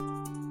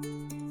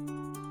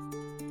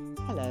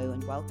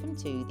and welcome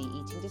to the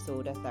Eating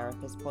Disorder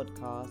Therapist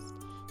podcast.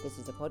 This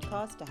is a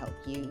podcast to help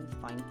you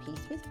find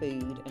peace with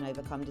food and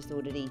overcome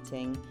disordered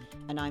eating.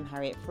 And I'm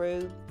Harriet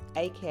Frew,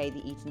 aka the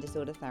Eating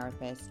Disorder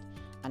Therapist,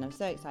 and I'm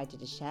so excited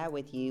to share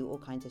with you all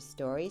kinds of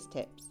stories,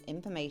 tips,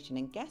 information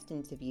and guest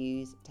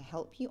interviews to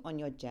help you on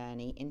your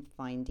journey in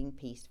finding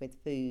peace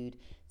with food.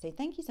 So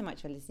thank you so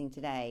much for listening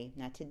today.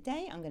 Now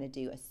today I'm going to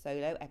do a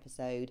solo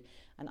episode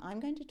and I'm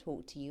going to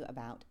talk to you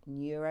about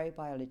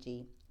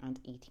neurobiology and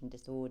eating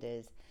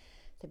disorders.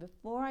 So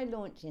before I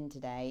launch in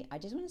today, I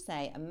just want to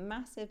say a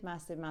massive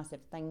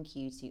thank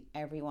you to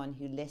everyone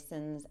who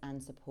listens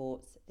and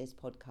supports this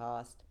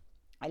podcast.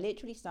 I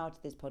literally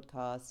started this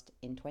podcast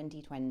in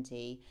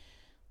 2020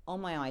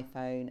 on my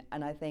iPhone,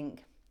 and I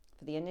think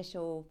for the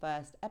initial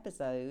first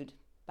episode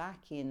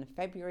back in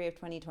February of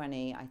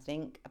 2020, I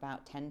think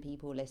about 10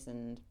 people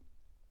listened,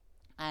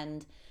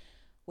 and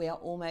we are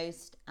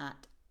almost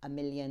at 1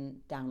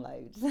 million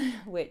downloads,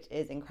 which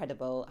is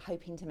incredible.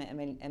 Hoping to make a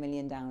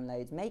million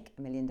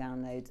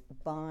downloads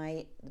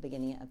by the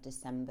beginning of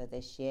December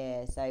this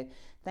year. So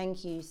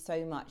thank you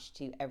so much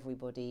to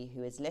everybody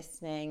who is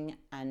listening,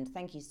 and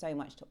thank you so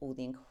much to all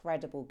the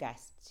incredible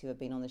guests who have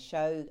been on the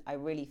show. I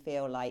really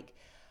feel like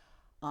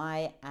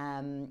I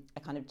am a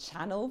kind of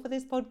channel for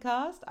this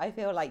podcast. I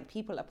feel like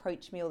people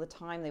approach me all the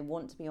time. They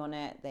want to be on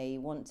it. They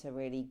want to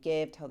really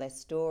tell their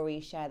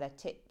story, share their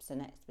tips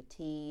and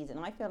expertise. And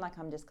I feel like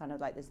I'm just kind of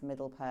like this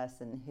middle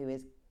person who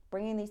is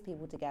bringing these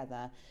people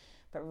together.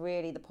 But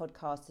really the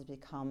podcast has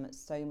become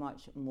so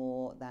much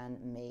more than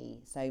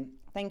me. So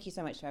thank you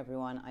so much to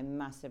everyone. I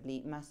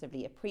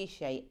massively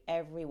appreciate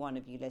every one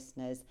of you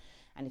listeners.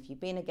 And if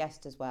you've been a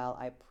guest as well,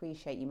 I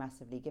appreciate you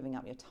massively giving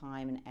up your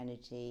time and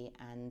energy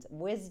and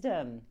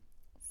wisdom.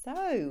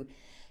 So,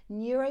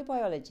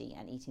 neurobiology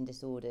and eating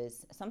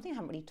disorders, something I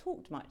haven't really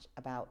talked much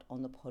about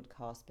on the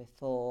podcast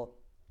before.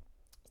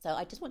 So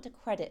I just want to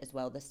credit as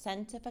well the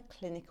Centre for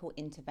Clinical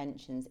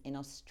Interventions in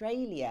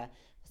Australia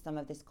for some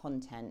of this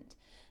content.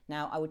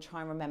 Now, I would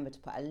try and remember to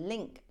put a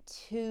link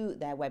to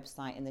their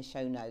website in the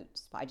show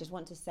notes, but I just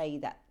want to say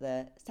that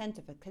the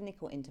Centre for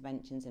Clinical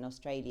Interventions in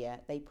Australia,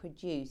 they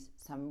produce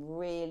some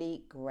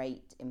really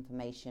great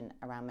information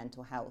around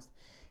mental health.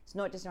 It's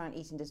not just around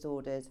eating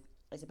disorders,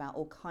 it's about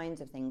all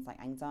kinds of things like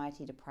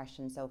anxiety,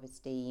 depression,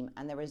 self-esteem,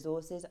 and the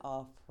resources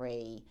are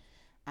free.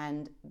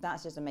 And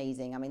that's just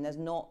amazing. I mean, there's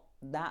not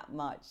that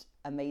much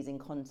amazing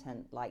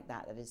content like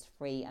that is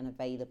free and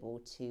available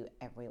to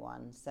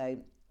everyone. So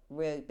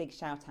real big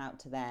shout out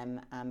to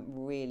them. I'm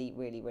really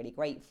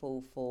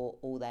grateful for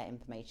all their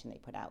information they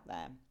put out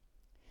there.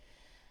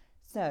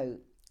 So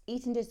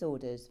eating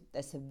disorders,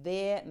 they're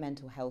severe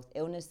mental health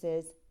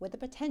illnesses with the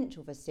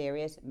potential for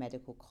serious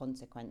medical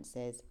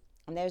consequences.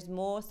 And there's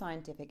more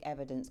scientific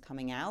evidence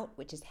coming out,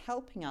 which is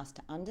helping us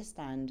to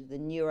understand the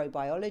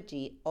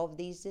neurobiology of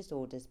these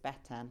disorders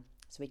better,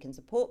 so we can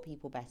support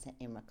people better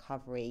in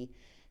recovery.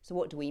 So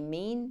what do we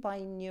mean by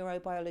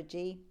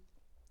neurobiology?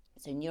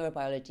 So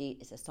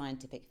neurobiology is a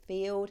scientific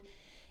field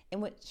in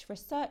which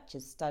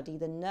researchers study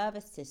the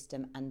nervous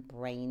system and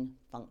brain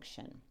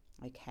function.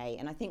 Okay,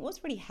 and I think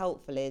what's really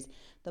helpful is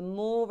the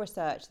more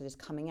research that is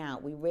coming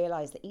out, we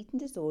realize that eating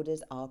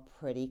disorders are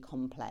pretty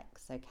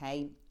complex.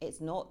 Okay,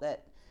 it's not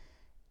that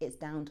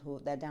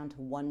they're down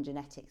to one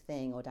genetic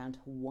thing or down to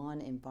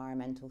one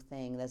environmental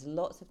thing. There's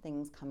lots of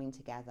things coming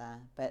together,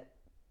 but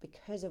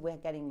because we're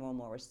getting more and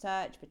more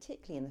research,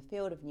 particularly in the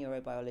field of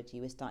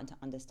neurobiology, we're starting to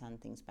understand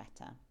things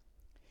better.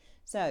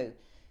 So,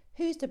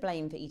 who's to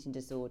blame for eating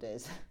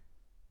disorders?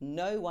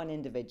 No one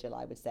individual,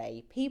 I would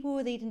say. People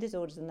with eating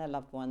disorders and their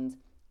loved ones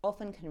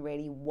often can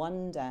really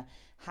wonder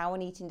how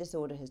an eating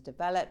disorder has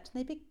developed,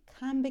 and they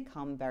can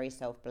become very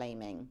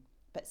self-blaming.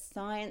 But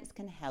science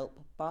can help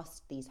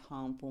bust these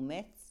harmful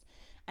myths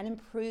and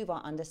improve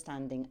our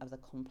understanding of the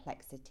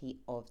complexity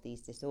of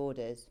these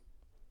disorders.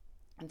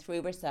 And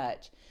through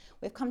research,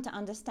 we've come to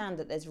understand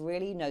that there's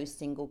really no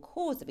single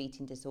cause of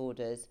eating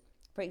disorders.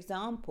 For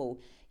example,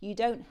 you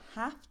don't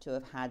have to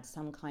have had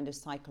some kind of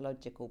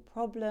psychological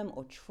problem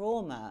or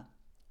trauma,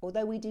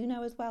 although we do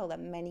know as well that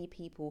many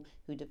people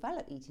who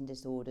develop eating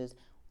disorders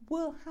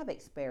will have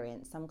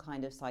experienced some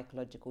kind of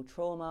psychological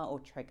trauma or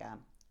trigger.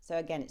 So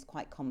again, it's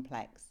quite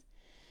complex.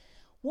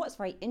 What's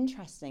very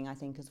interesting, I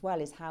think, as well,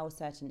 is how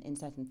in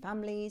certain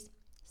families,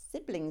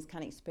 siblings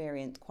can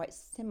experience quite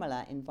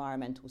similar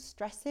environmental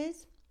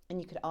stresses,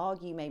 and you could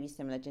argue maybe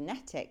similar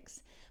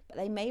genetics, but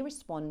they may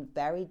respond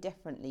very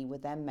differently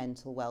with their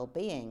mental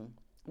well-being.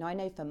 Now, I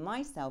know for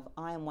myself,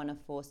 I am one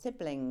of 4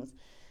 siblings.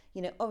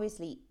 You know,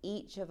 obviously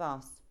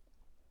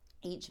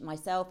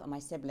myself and my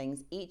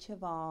siblings, each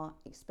of our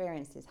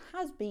experiences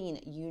has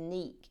been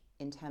unique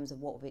in terms of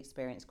what we've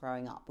experienced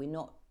growing up. We're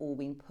not all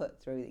being put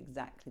through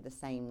exactly the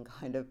same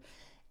kind of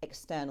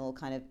external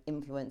kind of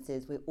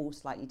influences. We're all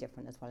slightly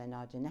different as well in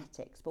our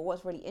genetics. But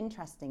what's really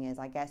interesting is,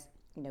 I guess,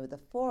 you know, the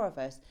 4 of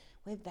us,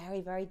 we're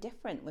very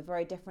different. We're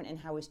very different in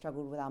how we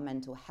struggled with our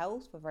mental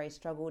health. We're very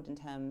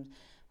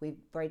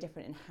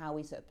different in how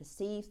we sort of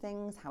perceive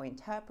things, how we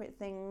interpret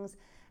things.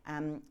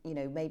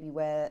 Maybe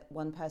where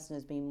one person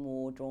has been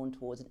more drawn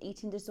towards an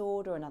eating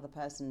disorder, another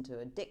person to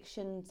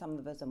addiction. Some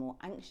of us are more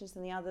anxious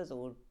than the others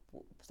or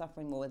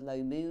suffering more with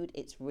low mood.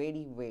 It's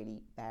really,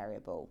 really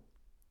variable.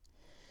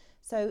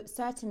 So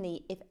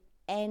certainly, if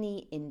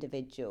any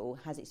individual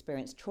has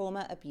experienced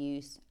trauma,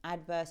 abuse,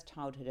 adverse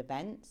childhood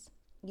events,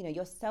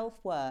 your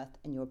self-worth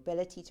and your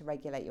ability to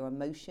regulate your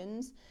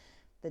emotions,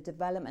 the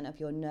development of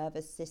your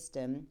nervous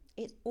system,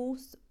 it's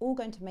all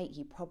going to make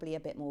you probably a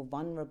bit more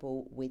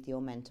vulnerable with your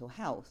mental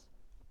health.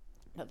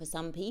 But for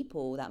some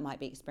people, that might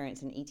be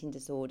experiencing an eating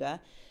disorder.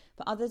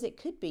 For others, it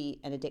could be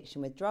an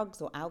addiction with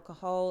drugs or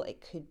alcohol. It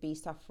could be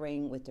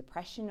suffering with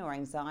depression or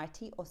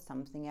anxiety or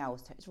something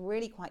else. So it's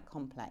really quite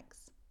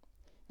complex.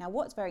 Now,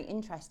 what's very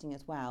interesting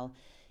as well,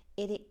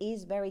 it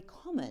is very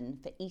common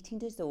for eating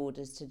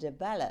disorders to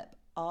develop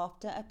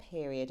after a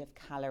period of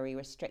calorie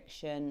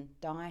restriction,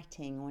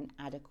 dieting, or an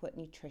adequate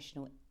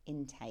nutritional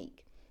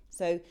intake.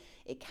 So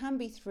it can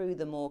be through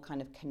the more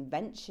kind of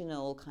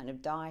conventional kind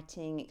of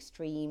dieting,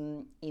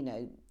 extreme,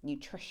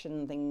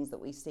 nutrition things that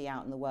we see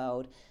out in the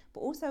world.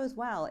 But also as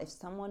well, if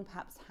someone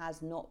perhaps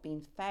has not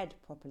been fed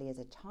properly as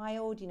a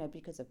child,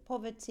 because of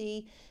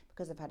poverty,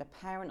 because they've had a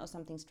parent or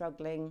something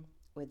struggling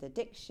with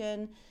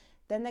addiction,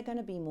 then they're going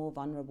to be more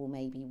vulnerable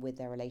maybe with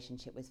their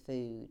relationship with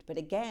food. But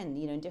again,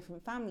 in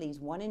different families,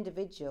 one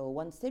individual,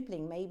 one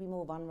sibling may be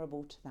more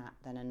vulnerable to that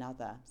than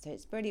another. So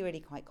it's really, really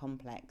quite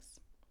complex.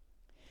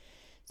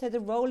 So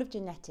the role of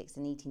genetics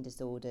in eating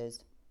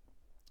disorders.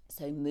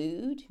 So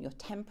mood, your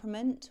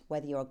temperament,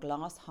 whether you're a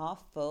glass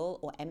half full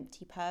or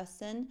empty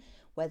person,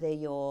 whether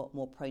you're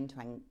more prone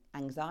to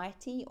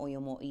anxiety or you're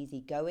more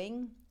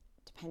easygoing,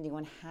 depending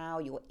on how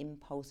your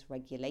impulse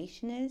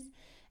regulation is,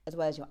 as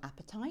well as your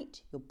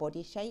appetite, your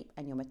body shape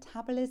and your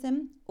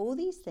metabolism. All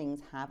these things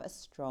have a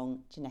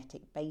strong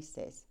genetic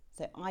basis,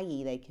 so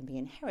i.e. they can be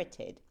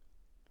inherited.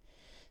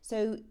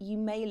 So you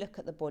may look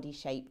at the body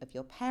shape of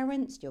your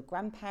parents, your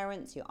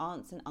grandparents, your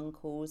aunts and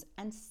uncles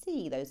and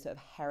see those sort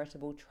of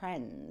heritable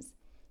trends.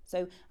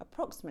 So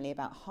approximately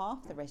about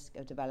half the risk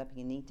of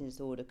developing an eating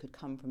disorder could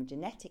come from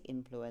genetic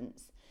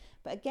influence.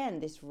 But again,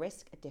 this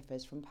risk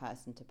differs from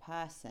person to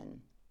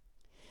person.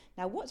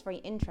 Now, what's very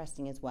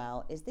interesting as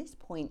well is this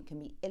point can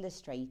be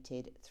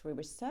illustrated through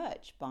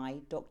research by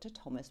Dr.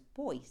 Thomas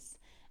Boyce,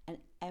 an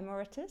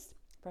emeritus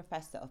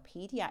professor of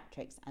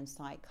pediatrics and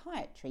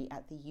psychiatry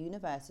at the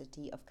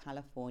University of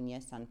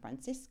California, San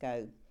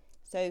Francisco.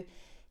 So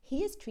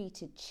he has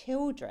treated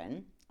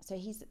children. So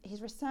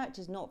his research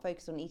is not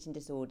focused on eating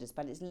disorders,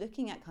 but it's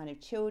looking at kind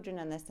of children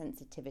and their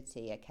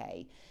sensitivity,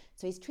 okay?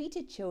 So he's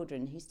treated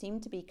children who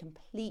seem to be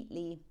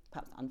completely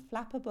perhaps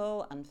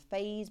unflappable,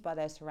 unfazed by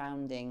their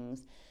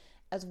surroundings,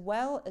 as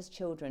well as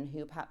children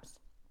who perhaps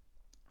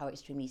are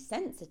extremely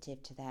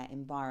sensitive to their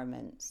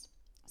environments.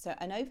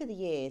 And over the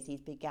years, he's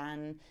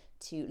began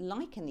to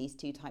liken these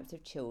two types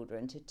of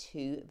children to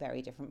two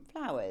very different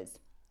flowers.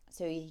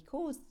 So he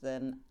calls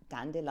them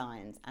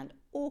dandelions and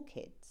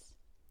orchids.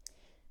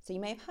 So you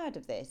may have heard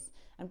of this.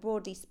 And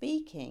broadly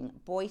speaking,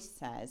 Boyce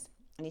says,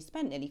 and he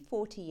spent nearly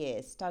 40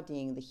 years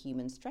studying the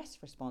human stress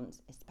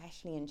response,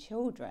 especially in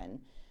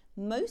children.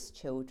 Most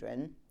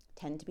children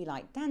tend to be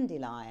like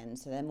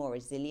dandelions, so they're more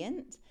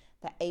resilient,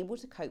 they're able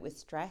to cope with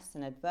stress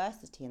and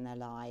adversity in their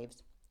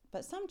lives.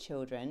 But some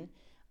children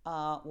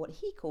are what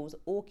he calls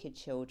orchid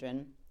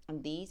children,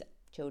 and these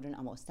children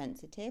are more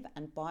sensitive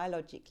and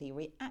biologically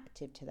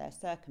reactive to their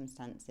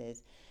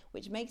circumstances,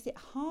 which makes it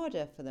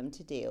harder for them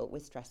to deal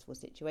with stressful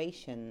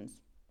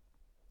situations.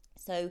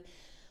 So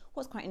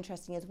what's quite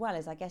interesting as well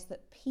is I guess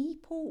that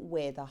people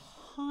with a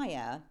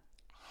higher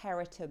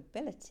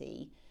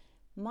heritability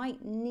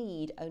might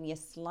need only a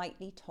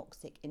slightly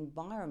toxic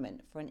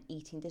environment for an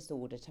eating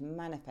disorder to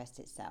manifest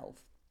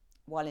itself,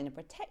 while in a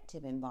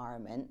protective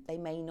environment, they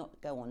may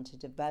not go on to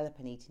develop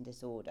an eating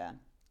disorder.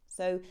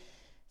 So,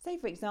 say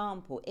for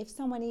example, if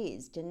someone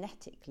is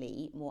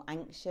genetically more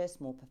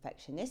anxious, more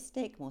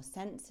perfectionistic, more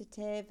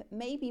sensitive,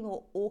 maybe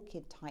more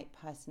orchid type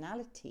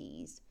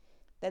personalities,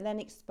 they're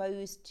then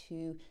exposed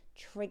to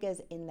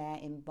triggers in their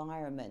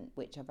environment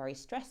which are very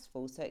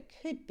stressful. So it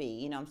could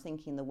be, I'm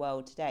thinking the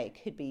world today,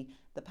 it could be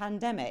the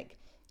pandemic,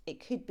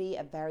 it could be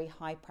a very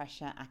high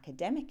pressure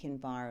academic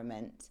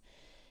environment,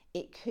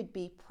 it could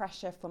be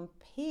pressure from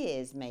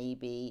peers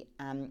maybe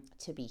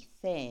to be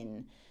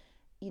thin.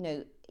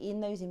 In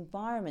those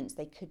environments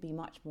they could be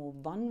much more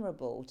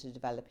vulnerable to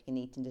developing an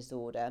eating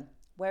disorder.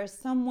 Whereas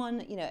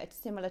someone, a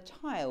similar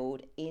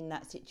child in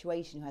that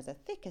situation who has a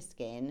thicker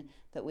skin,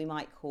 that we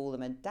might call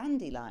them a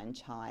dandelion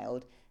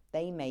child,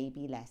 they may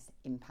be less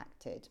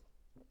impacted.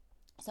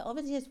 So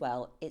obviously as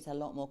well, it's a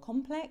lot more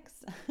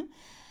complex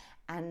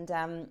and,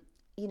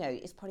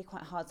 it's probably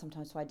quite hard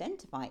sometimes to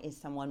identify, is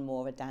someone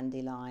more of a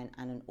dandelion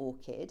and an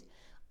orchid?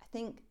 I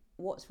think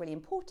what's really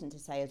important to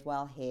say as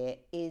well here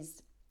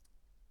is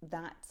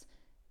that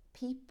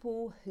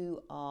people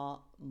who are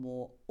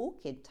more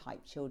orchid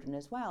type children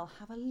as well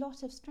have a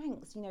lot of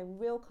strengths,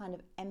 real kind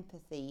of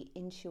empathy,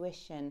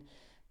 intuition,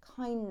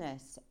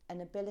 kindness,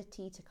 an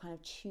ability to kind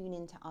of tune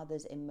into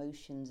others'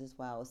 emotions as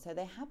well. So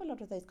they have a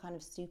lot of those kind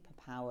of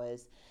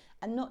superpowers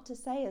And not to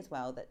say as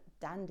well that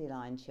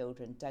dandelion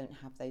children don't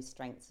have those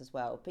strengths as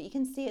well, but you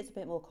can see it's a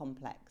bit more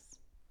complex.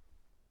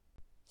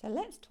 So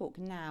let's talk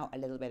now a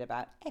little bit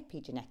about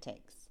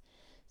epigenetics.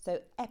 So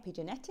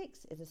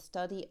epigenetics is a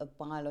study of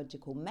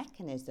biological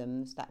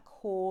mechanisms that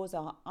cause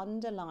our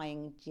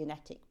underlying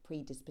genetic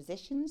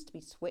predispositions to be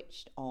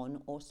switched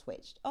on or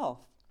switched off.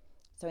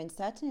 So in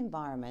certain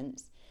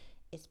environments,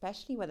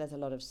 especially where there's a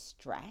lot of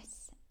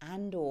stress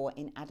and or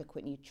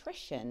inadequate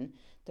nutrition,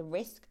 the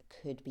risk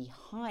could be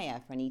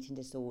higher for an eating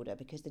disorder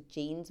because the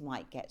genes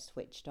might get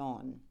switched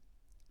on.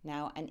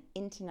 Now, an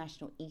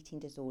international eating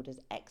disorders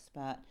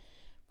expert,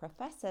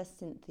 Professor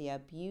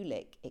Cynthia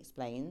Bulick,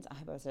 explains, I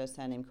hope I said her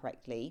surname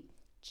correctly,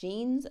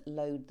 genes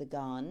load the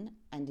gun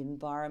and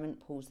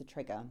environment pulls the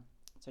trigger.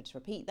 So to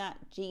repeat that,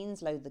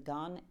 genes load the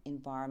gun,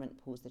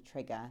 environment pulls the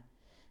trigger.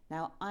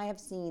 Now, I have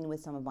seen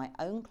with some of my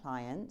own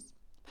clients,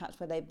 perhaps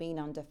where they've been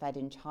underfed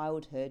in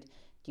childhood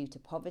due to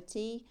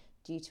poverty,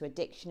 due to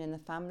addiction in the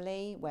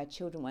family, where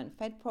children weren't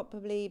fed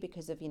properly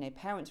because of,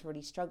 parents were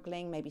really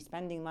struggling, maybe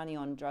spending money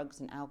on drugs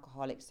and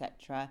alcohol,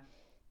 etc.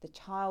 The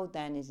child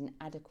then is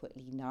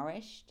inadequately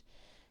nourished,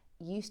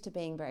 used to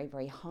being very,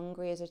 very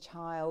hungry as a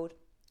child.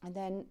 And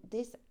then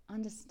this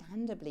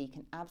understandably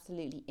can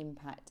absolutely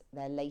impact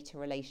their later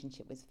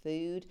relationship with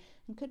food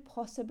and could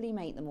possibly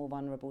make them more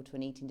vulnerable to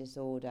an eating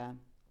disorder.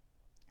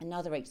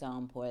 Another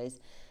example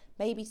is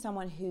maybe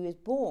someone who is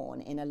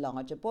born in a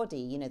larger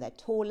body. They're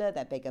taller,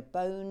 they're bigger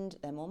boned,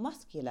 they're more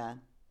muscular.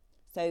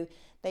 So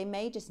they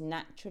may just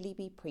naturally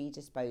be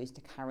predisposed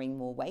to carrying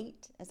more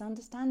weight, as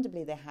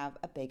understandably they have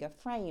a bigger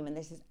frame, and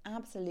this is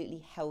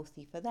absolutely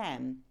healthy for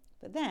them.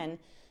 But then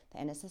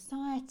they're in a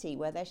society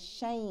where they're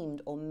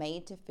shamed or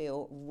made to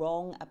feel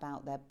wrong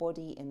about their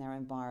body in their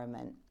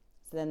environment.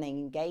 So then they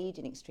engage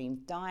in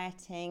extreme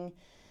dieting,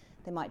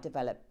 they might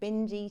develop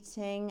binge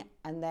eating,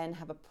 and then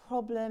have a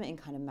problem in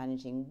kind of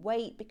managing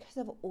weight because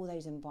of all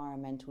those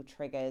environmental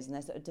triggers. And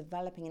they're sort of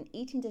developing an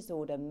eating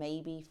disorder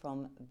maybe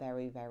from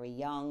very, very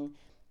young,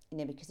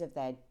 because of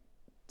their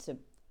sort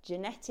of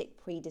genetic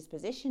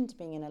predisposition to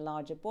being in a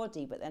larger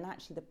body. But then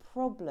actually the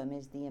problem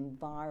is the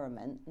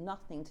environment,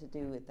 nothing to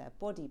do with their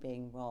body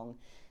being wrong,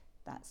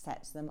 that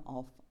sets them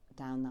off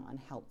down that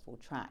unhelpful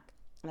track.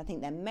 And I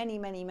think there are many,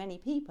 many, many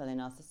people in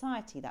our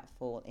society that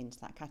fall into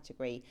that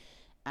category.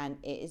 And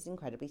it is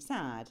incredibly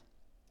sad.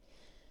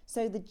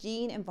 So the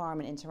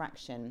gene-environment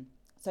interaction.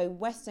 So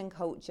Western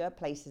culture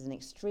places an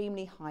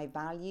extremely high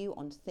value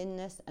on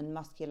thinness and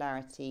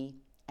muscularity,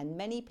 and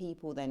many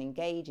people then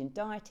engage in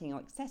dieting or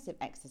excessive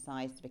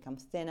exercise to become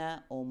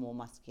thinner or more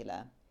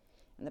muscular.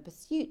 And the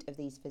pursuit of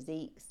these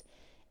physiques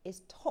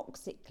is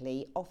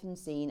toxically often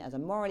seen as a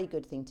morally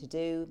good thing to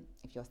do.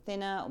 If you're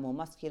thinner or more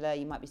muscular,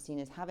 you might be seen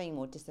as having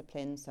more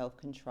discipline,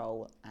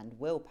 self-control, and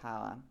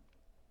willpower.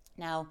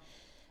 Now,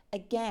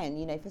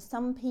 again, for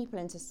some people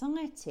in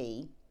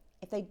society,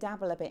 if they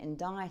dabble a bit in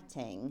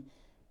dieting,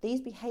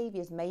 these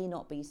behaviours may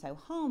not be so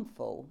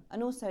harmful.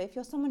 And also, if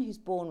you're someone who's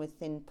born with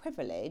thin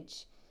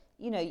privilege,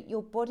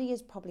 your body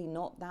is probably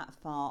not that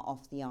far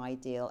off the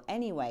ideal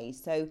anyway.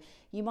 So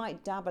you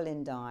might dabble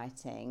in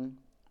dieting,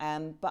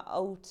 but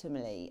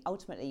ultimately,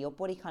 your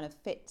body kind of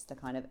fits the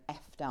kind of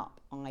effed up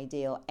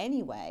ideal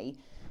anyway.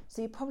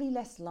 So you're probably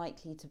less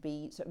likely to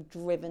be sort of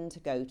driven to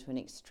go to an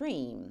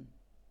extreme.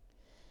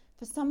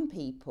 For some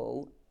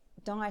people,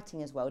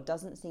 dieting as well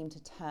doesn't seem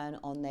to turn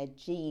on their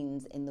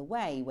genes in the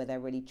way where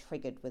they're really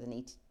triggered with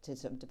to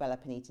sort of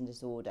develop an eating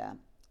disorder.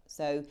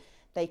 So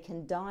they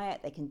can diet,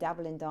 they can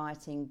dabble in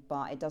dieting,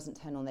 but it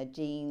doesn't turn on their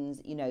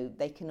genes.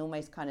 They can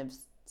almost kind of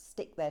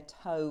stick their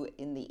toe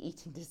in the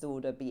eating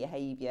disorder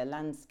behavior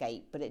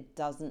landscape, but it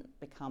doesn't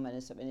become a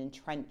sort of an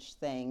entrenched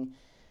thing,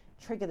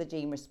 trigger the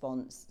gene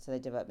response, so they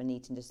develop an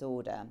eating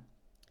disorder.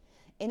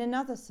 In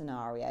another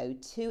scenario,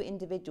 two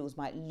individuals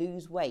might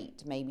lose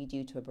weight, maybe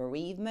due to a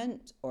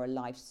bereavement or a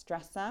life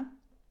stressor.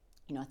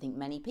 I think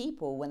many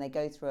people, when they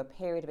go through a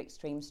period of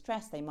extreme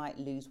stress, they might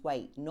lose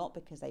weight, not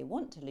because they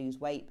want to lose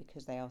weight,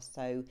 because they are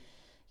so,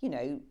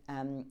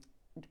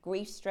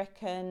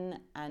 grief-stricken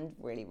and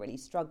really, really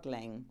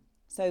struggling.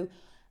 So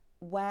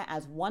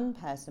whereas one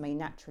person may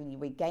naturally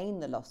regain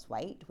the lost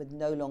weight with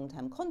no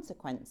long-term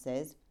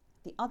consequences,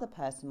 the other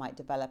person might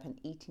develop an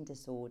eating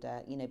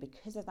disorder,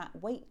 because of that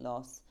weight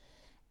loss.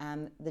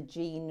 The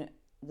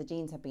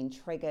genes have been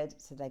triggered,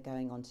 so they're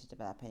going on to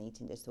develop an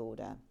eating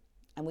disorder.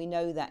 And we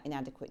know that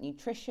inadequate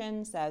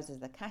nutrition serves as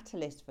the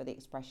catalyst for the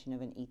expression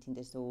of an eating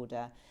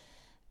disorder.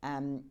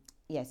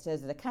 Serves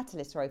as the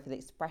catalyst, for the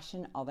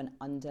expression of an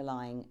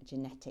underlying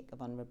genetic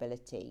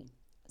vulnerability.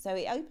 So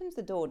it opens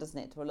the door, doesn't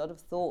it, to a lot of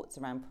thoughts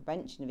around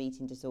prevention of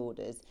eating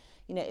disorders.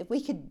 If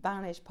we could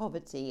banish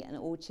poverty and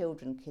all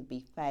children could be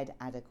fed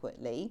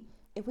adequately,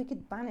 if we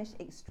could banish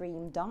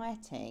extreme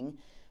dieting,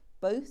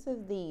 both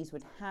of these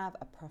would have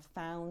a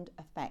profound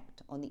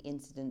effect on the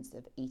incidence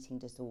of eating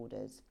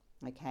disorders.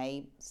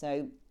 Okay,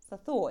 so it's a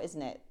thought,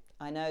 isn't it?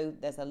 I know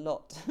there's a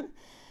lot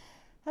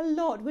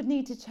would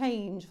need to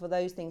change for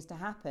those things to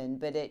happen,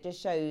 but it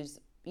just shows,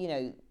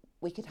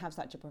 we could have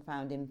such a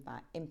profound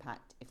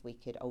impact if we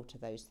could alter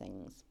those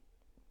things.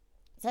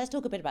 So let's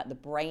talk a bit about the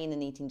brain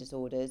and eating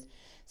disorders.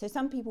 So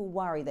some people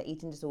worry that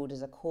eating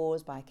disorders are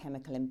caused by a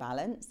chemical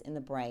imbalance in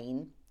the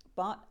brain,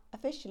 but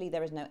officially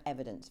there is no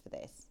evidence for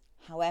this.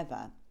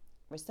 However,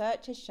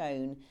 research has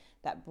shown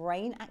that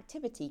brain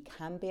activity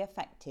can be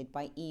affected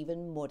by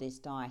even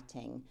modest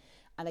dieting,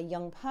 and a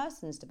young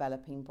person's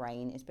developing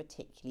brain is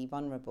particularly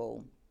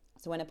vulnerable.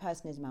 So when a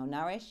person is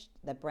malnourished,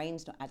 their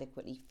brain's not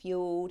adequately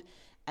fueled,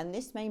 and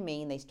this may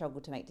mean they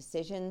struggle to make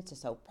decisions, to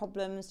solve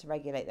problems, to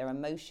regulate their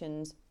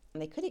emotions,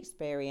 and they could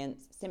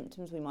experience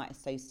symptoms we might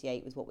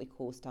associate with what we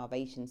call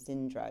starvation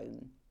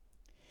syndrome.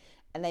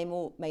 And they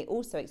may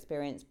also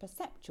experience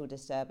perceptual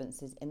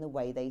disturbances in the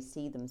way they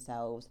see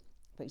themselves.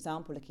 For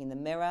example, looking in the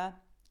mirror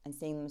and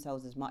seeing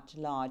themselves as much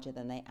larger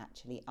than they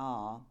actually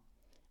are.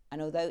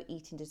 And although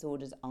eating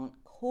disorders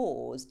aren't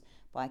caused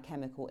by a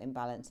chemical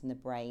imbalance in the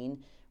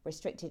brain,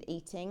 restricted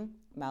eating,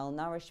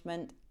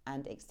 malnourishment,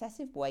 and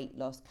excessive weight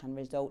loss can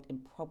result in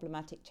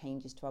problematic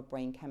changes to our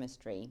brain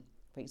chemistry.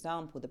 For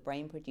example, the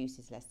brain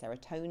produces less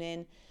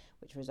serotonin,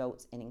 which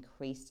results in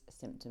increased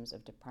symptoms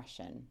of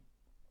depression.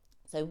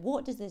 So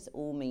what does this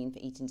all mean for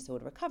eating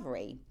disorder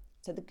recovery?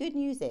 So the good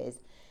news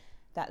is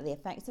that the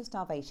effects of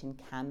starvation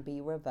can be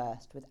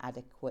reversed with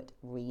adequate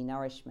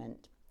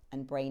re-nourishment.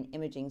 And brain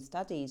imaging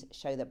studies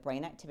show that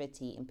brain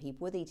activity in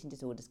people with eating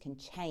disorders can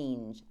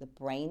change. The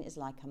brain is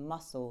like a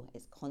muscle.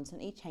 It's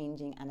constantly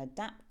changing and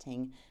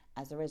adapting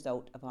as a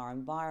result of our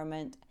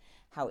environment,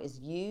 how it is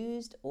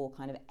used or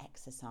kind of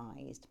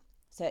exercised.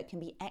 So it can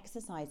be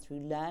exercised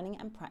through learning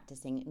and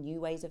practicing new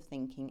ways of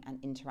thinking and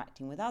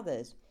interacting with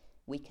others.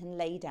 We can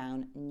lay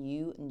down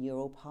new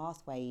neural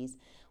pathways,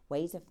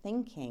 ways of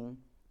thinking.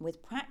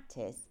 With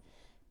practice,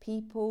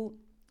 people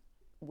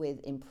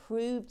with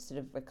improved sort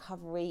of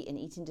recovery in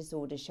eating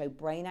disorders show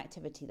brain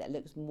activity that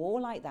looks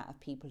more like that of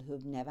people who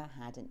have never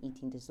had an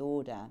eating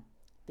disorder.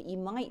 But you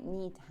might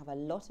need to have a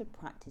lot of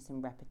practice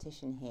and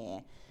repetition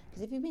here,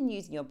 because if you've been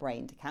using your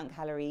brain to count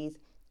calories,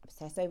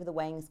 obsess over the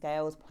weighing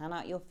scales, plan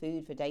out your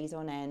food for days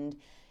on end,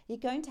 you're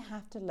going to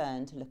have to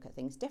learn to look at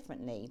things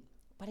differently.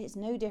 But it's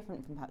no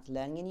different from perhaps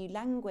learning a new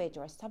language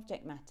or a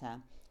subject matter.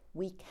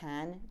 We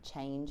can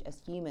change as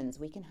humans.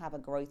 We can have a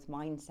growth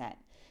mindset.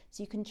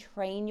 So you can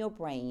train your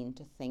brain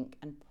to think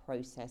and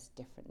process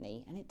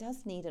differently. And it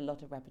does need a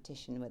lot of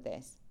repetition with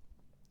this.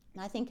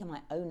 And I think in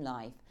my own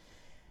life,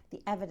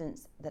 the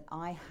evidence that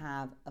I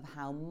have of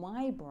how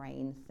my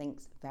brain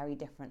thinks very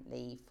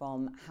differently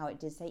from how it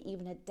did, say,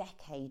 even a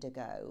decade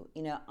ago.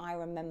 I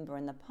remember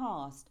in the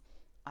past,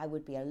 I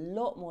would be a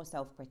lot more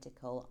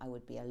self-critical. I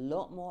would be a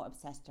lot more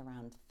obsessed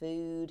around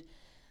food.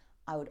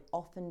 I would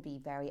often be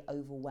very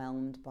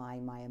overwhelmed by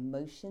my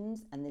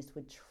emotions, and this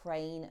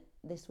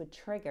would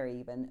trigger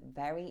even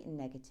very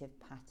negative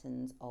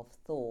patterns of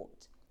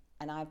thought.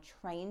 And I've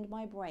trained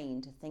my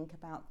brain to think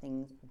about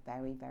things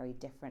very, very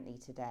differently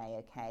today,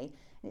 okay?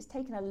 And it's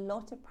taken a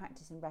lot of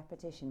practice and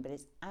repetition, but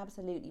it's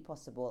absolutely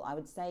possible. I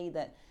would say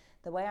that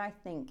the way I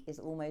think is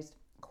almost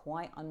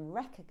quite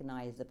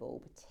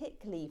unrecognizable,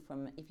 particularly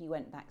from if you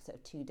went back sort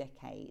of 2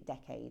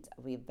 decades,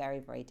 I'd be a very,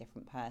 very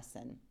different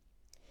person.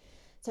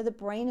 So the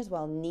brain as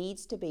well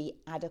needs to be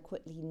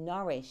adequately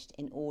nourished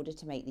in order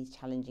to make these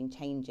challenging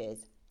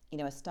changes.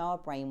 A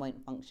starved brain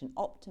won't function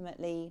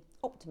optimally,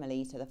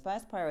 so the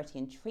first priority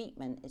in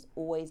treatment is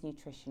always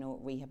nutritional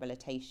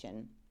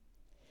rehabilitation.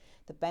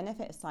 The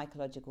benefit of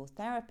psychological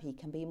therapy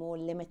can be more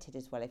limited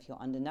as well if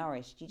you're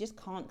undernourished. You just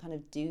can't kind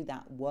of do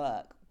that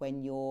work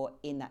when you're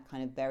in that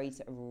kind of very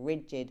sort of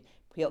rigid,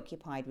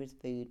 preoccupied with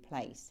food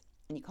place,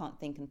 and you can't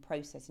think and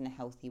process in a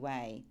healthy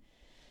way.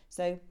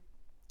 So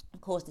of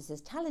course, this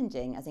is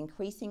challenging as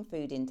increasing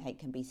food intake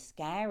can be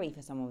scary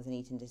for someone with an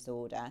eating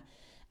disorder.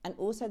 And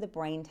also the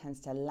brain tends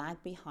to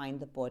lag behind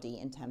the body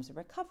in terms of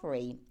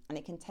recovery. And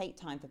it can take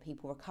time for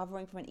people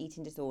recovering from an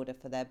eating disorder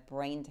for their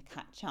brain to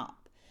catch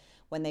up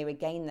when they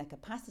regain their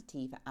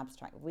capacity for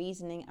abstract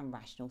reasoning and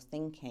rational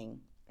thinking.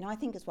 Now, I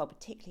think as well,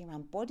 particularly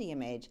around body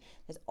image,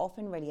 there's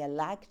often really a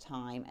lag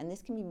time, and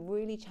this can be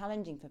really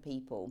challenging for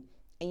people.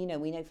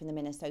 And we know from the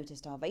Minnesota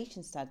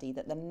starvation study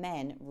that the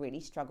men really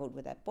struggled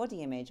with their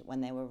body image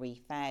when they were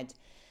refed.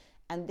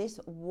 And this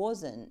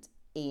wasn't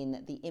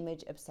in the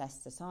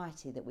image-obsessed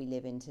society that we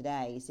live in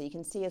today. So you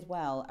can see as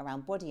well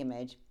around body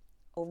image,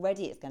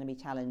 already it's going to be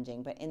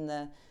challenging, but in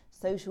the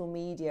social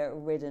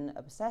media-ridden,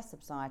 obsessed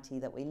society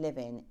that we live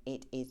in,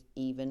 it is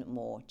even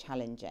more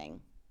challenging.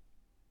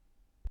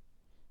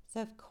 So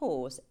of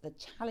course, the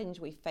challenge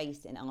we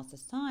face in our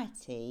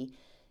society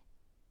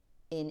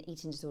in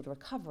eating disorder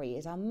recovery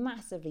is our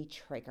massively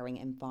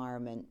triggering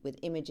environment with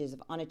images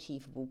of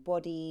unachievable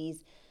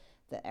bodies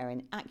that are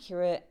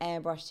inaccurate,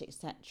 airbrushed,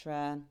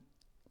 etc.,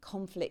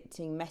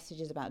 conflicting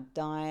messages about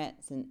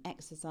diets and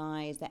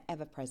exercise, they're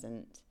ever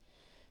present.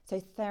 So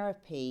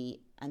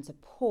therapy and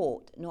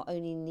support not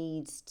only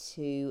needs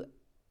to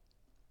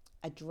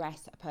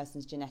address a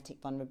person's genetic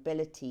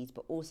vulnerabilities,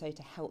 but also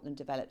to help them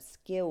develop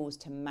skills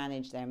to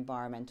manage their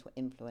environmental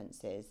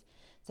influences.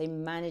 So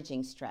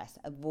managing stress,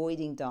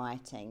 avoiding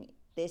dieting,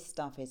 this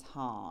stuff is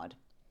hard.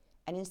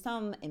 And in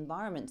some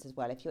environments as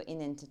well, if you're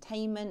in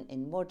entertainment,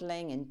 in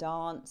modelling, in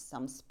dance,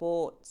 some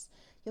sports,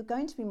 you're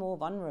going to be more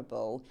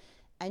vulnerable.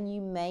 And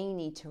you may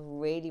need to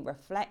really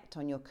reflect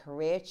on your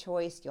career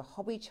choice, your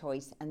hobby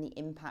choice, and the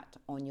impact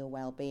on your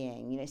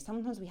well-being.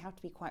 Sometimes we have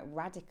to be quite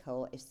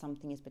radical if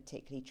something is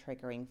particularly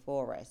triggering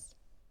for us.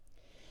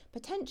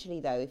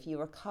 Potentially, though, if you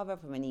recover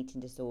from an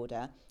eating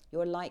disorder,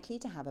 you're likely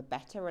to have a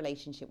better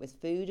relationship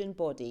with food and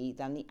body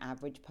than the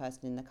average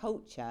person in the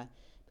culture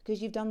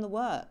because you've done the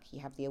work, you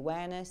have the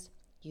awareness,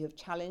 you have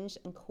challenged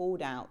and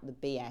called out the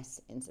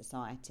BS in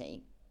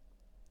society.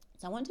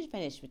 So I want to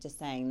finish with just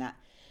saying that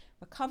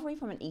recovery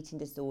from an eating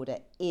disorder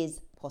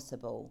is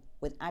possible.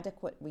 With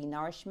adequate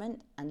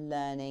renourishment and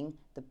learning,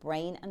 the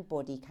brain and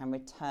body can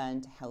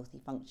return to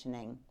healthy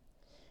functioning.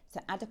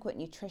 So adequate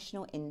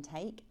nutritional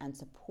intake and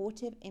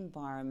supportive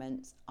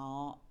environments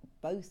are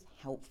both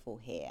helpful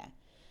here.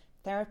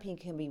 Therapy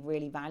can be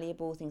really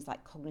valuable, things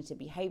like cognitive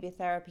behavior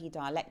therapy,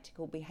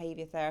 dialectical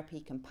behavior therapy,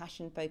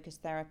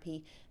 compassion-focused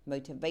therapy,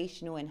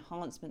 motivational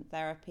enhancement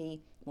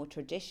therapy, more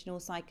traditional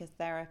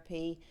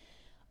psychotherapy,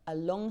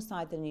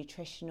 alongside the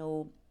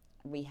nutritional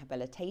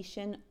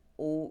rehabilitation,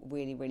 all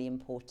really, really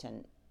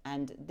important.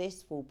 And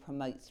this will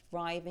promote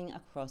thriving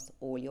across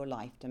all your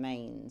life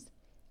domains.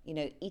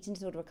 Eating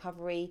disorder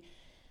recovery,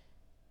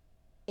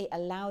 it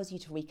allows you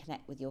to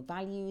reconnect with your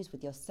values,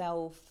 with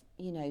yourself,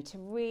 to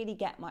really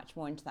get much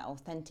more into that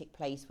authentic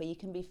place where you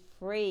can be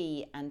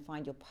free and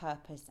find your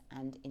purpose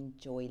and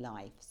enjoy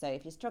life. So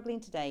if you're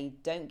struggling today,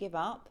 don't give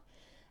up.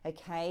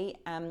 Okay,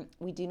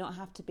 we do not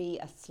have to be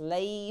a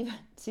slave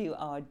to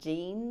our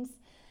genes.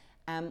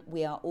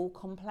 We are all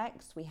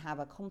complex. We have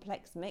a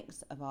complex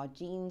mix of our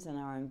genes and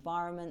our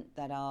environment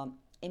that are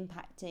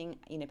impacting,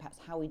 perhaps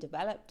how we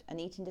developed an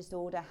eating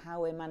disorder,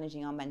 how we're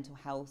managing our mental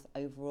health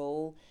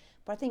overall.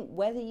 But I think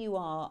whether you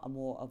are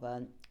more of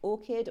an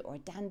orchid or a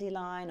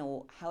dandelion,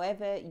 or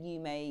however you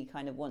may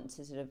kind of want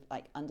to sort of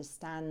like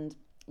understand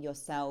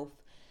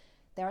yourself,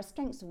 there are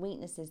strengths and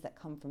weaknesses that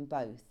come from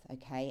both,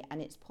 okay?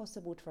 And it's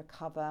possible to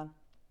recover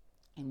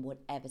in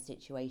whatever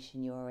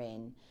situation you're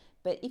in.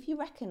 But if you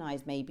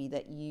recognize maybe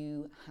that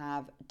you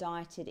have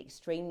dieted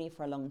extremely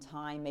for a long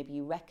time, maybe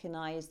you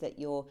recognize that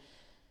you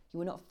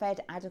were not fed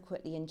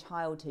adequately in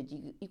childhood,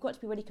 you've got to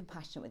be really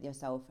compassionate with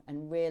yourself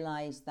and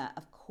realize that,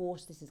 of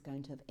course, this is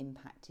going to have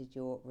impacted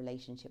your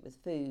relationship with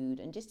food,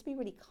 and just to be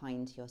really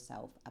kind to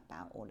yourself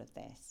about all of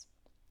this.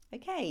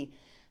 Okay,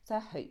 so I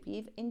hope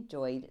you've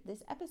enjoyed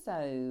this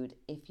episode.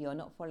 If you're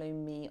not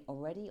following me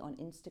already on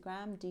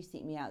Instagram, do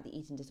seek me out, the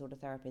Eating Disorder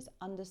Therapist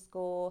 _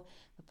 For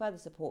further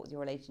support with your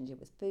relationship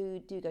with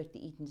food, do go to the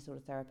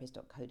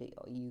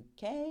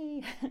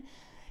eatingdisordertherapist.co.uk.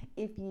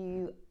 If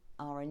you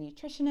are a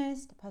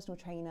nutritionist, a personal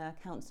trainer,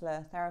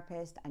 counsellor,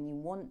 therapist, and you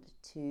want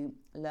to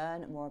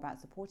learn more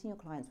about supporting your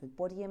clients with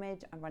body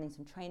image, I'm running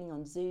some training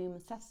on Zoom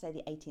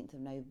Saturday the 18th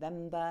of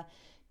November.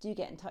 Do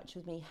get in touch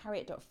with me,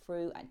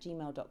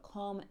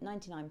 harriet.frew@gmail.com,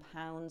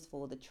 £99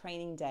 for the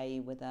training day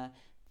with a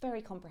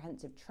very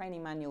comprehensive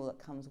training manual that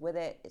comes with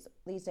it.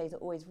 These days are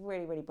always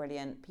really, really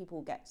brilliant.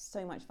 People get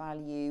so much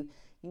value.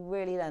 You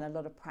really learn a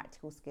lot of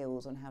practical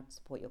skills on how to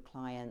support your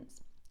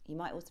clients. You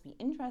might also be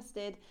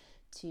interested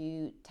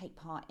to take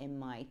part in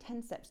my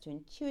 10 Steps to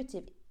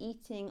Intuitive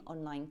Eating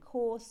online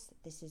course.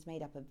 This is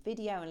made up of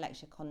video and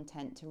lecture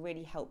content to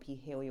really help you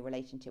heal your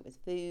relationship with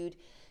food.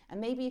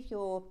 And maybe if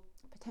you're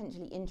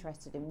potentially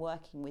interested in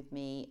working with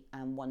me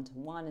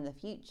one-to-one in the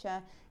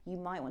future, you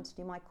might want to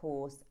do my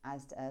course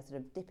as sort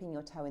of dipping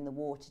your toe in the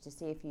water to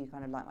see if you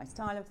kind of like my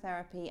style of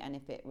therapy and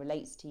if it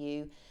relates to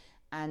you.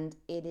 And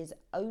it is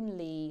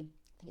only,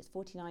 I think it's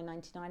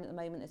 $49.99 at the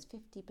moment. There's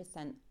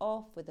 50%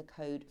 off with the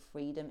code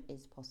Freedom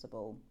is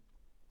Possible.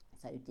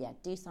 So yeah,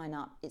 do sign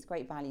up. It's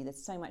great value.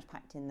 There's so much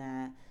packed in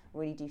there. I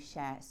really do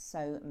share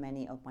so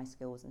many of my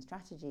skills and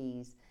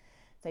strategies.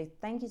 So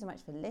thank you so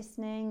much for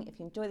listening. If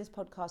you enjoy this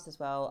podcast as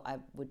well, I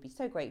would be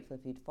so grateful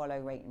if you'd follow,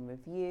 rate and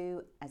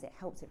review, as it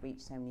helps it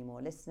reach so many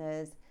more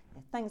listeners.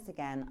 Thanks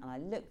again, and I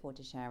look forward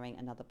to sharing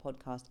another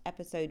podcast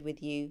episode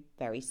with you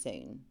very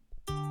soon.